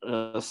there was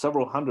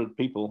several hundred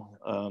people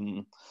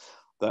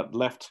that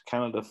left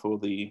Canada for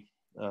the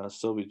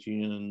Soviet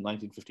Union in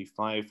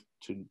 1955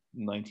 to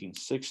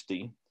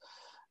 1960,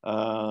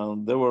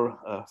 there were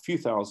a few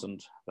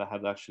thousand that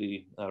had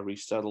actually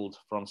resettled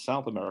from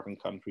South American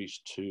countries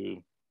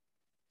to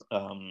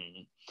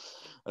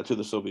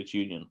the Soviet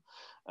Union.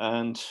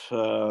 And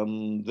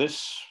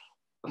this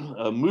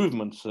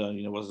movement,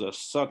 was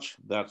such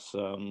that,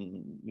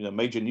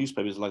 major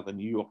newspapers like the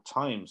New York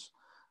Times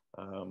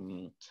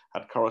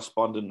had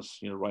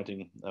correspondents,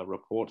 writing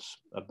reports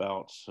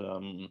about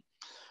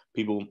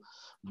people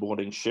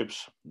boarding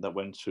ships that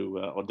went to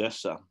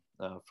Odessa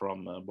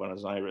from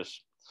Buenos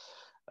Aires.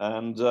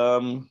 And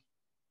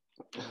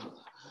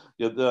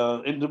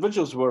the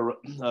individuals were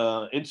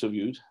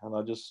interviewed,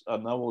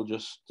 and I will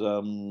just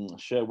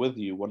share with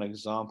you one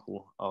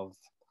example of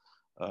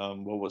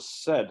what was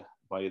said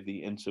by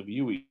the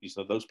interviewees,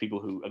 of those people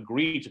who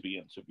agreed to be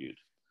interviewed.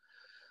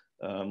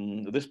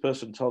 This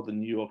person told the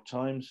New York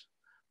Times,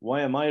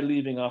 "Why am I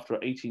leaving after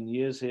 18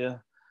 years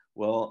here?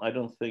 Well, I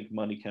don't think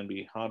money can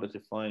be harder to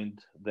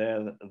find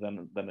there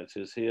than it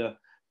is here.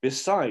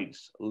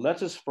 Besides,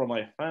 letters from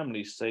my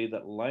family say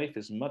that life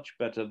is much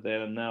better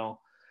there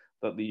now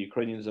that the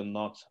Ukrainians are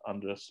not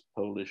under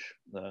Polish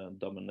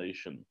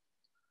domination."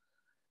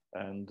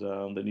 And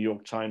the New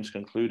York Times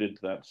concluded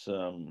that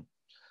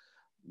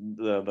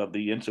that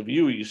the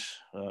interviewees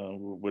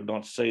would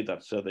not say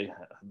that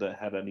they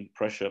had any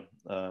pressure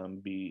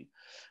being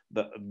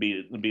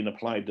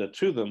applied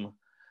to them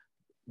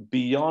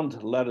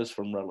beyond letters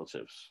from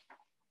relatives.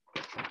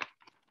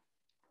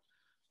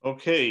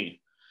 Okay,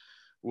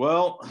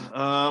 well,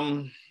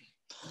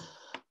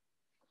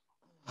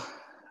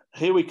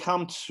 here we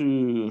come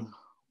to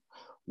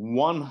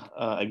one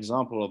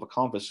example of a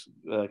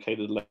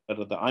confiscated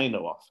letter that I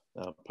know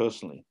of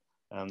personally,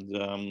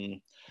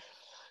 and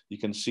you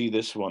can see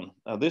this one.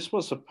 This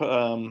was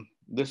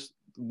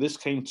this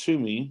came to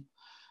me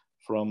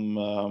from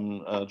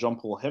John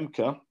Paul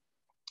Himka,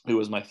 who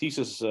was my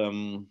thesis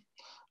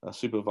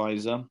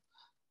supervisor,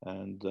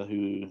 and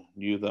who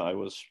knew that I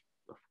was,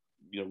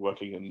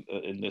 working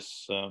in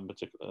this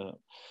particular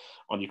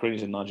on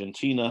Ukrainians in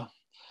Argentina,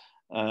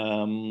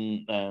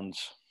 and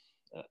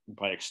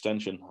by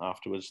extension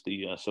afterwards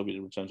the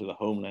Soviet return to the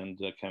homeland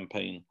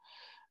campaign,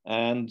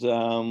 and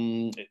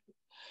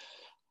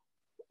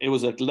it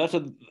was a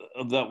letter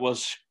that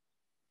was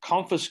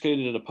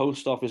confiscated at a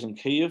post office in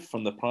Kiev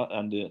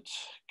and it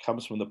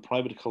comes from the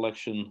private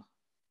collection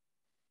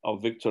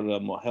of Victor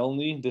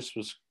Mohelny. This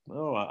was,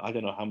 I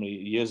don't know how many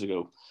years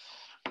ago.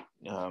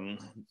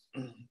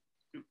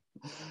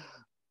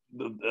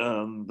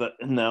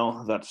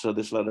 Now that's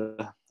this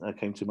letter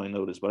came to my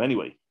notice. But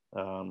anyway,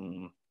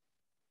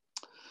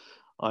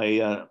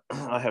 I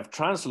have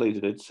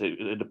translated it.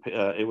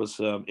 It was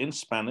in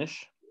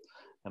Spanish,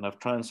 and I've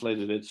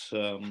translated it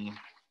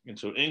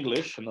into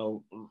English, and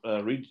I'll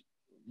read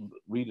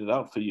it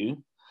out for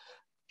you,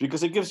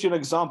 because it gives you an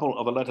example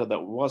of a letter that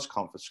was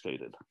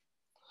confiscated,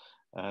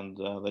 and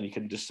then you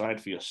can decide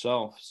for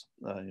yourselves,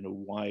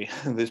 why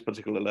this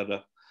particular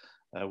letter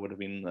would have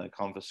been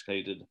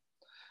confiscated.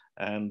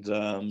 And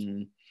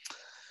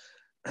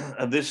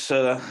this,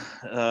 well,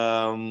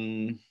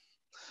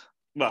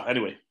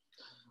 anyway,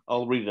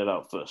 I'll read it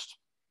out first.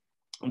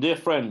 Dear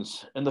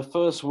friends, in the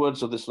first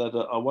words of this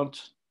letter, I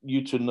want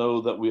you to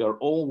know that we are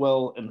all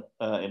well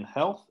in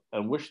health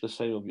and wish the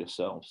same of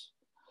yourselves.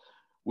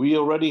 We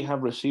already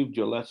have received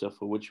your letter,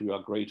 for which we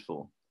are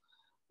grateful.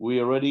 We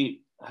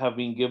already have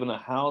been given a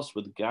house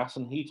with gas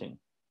and heating,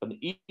 but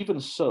even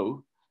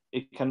so,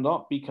 it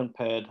cannot be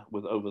compared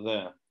with over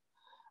there.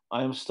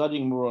 I am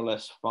studying more or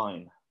less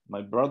fine.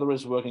 My brother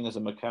is working as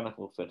a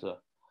mechanical fitter,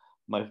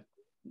 my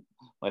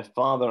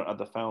father at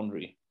the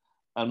foundry,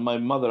 and my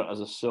mother as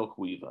a silk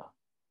weaver.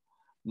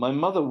 My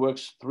mother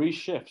works 3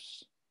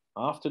 shifts,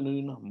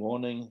 afternoon,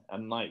 morning,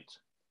 and night.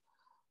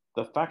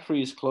 The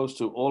factory is close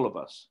to all of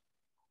us.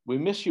 We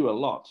miss you a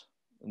lot.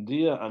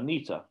 Dear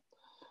Anita,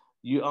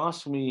 you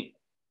asked me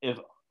if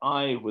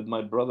I, with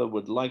my brother,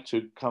 would like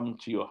to come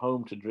to your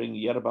home to drink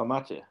yerba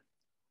mate.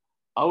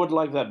 I would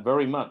like that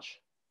very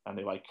much, and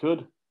if I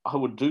could, I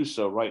would do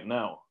so right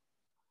now.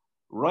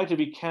 Write if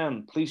you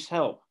can, please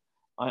help.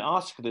 I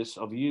ask this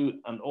of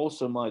you and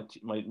also my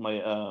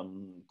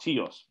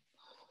tios,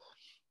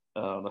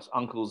 that's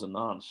uncles and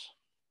aunts.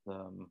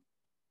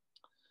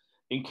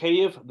 In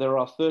Kiev, there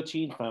are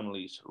 13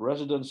 families,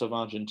 residents of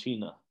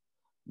Argentina.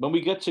 When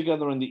we get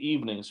together in the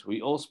evenings,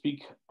 we all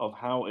speak of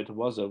how it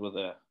was over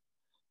there.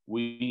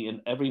 We,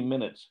 in every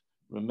minute,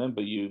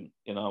 remember you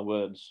in our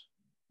words.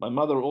 My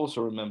mother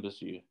also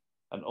remembers you,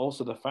 and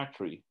also the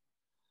factory.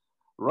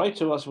 Write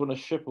to us when a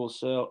ship will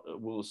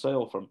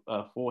sail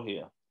for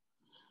here.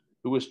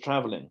 Who is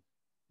traveling?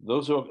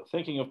 Those who are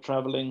thinking of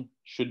traveling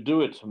should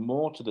do it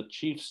more to the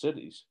chief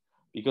cities,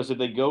 because if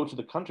they go to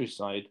the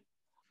countryside,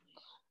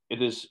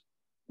 it is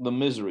the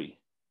misery.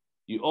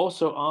 You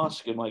also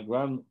ask if my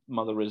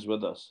grandmother is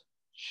with us.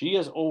 She,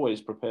 as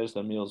always, prepares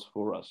the meals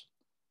for us.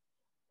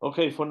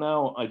 Okay, for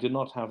now, I do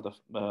not have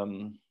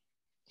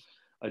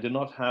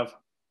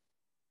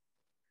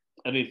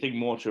anything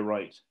more to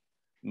write.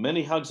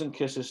 Many hugs and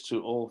kisses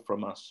to all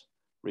from us.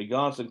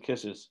 Regards and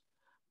kisses.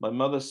 My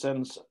mother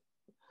sends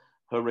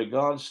her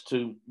regards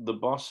to the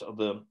boss of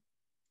the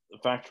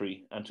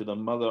factory and to the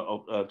mother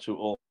of to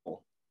all.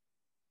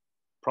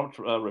 Prompt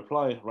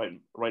reply,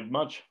 write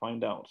much,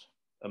 find out.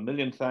 A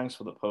million thanks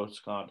for the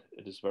postcard.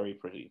 It is very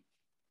pretty.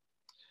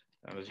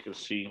 And as you can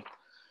see,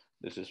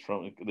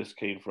 this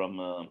came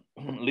from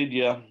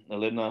Lydia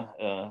Elena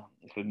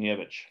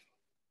Krinievich.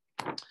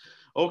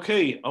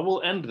 Okay, I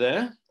will end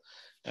there,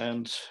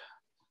 and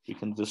we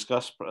can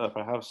discuss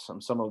perhaps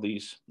some of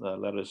these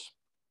letters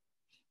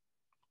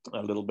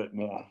a little bit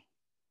more.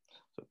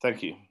 So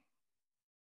thank you.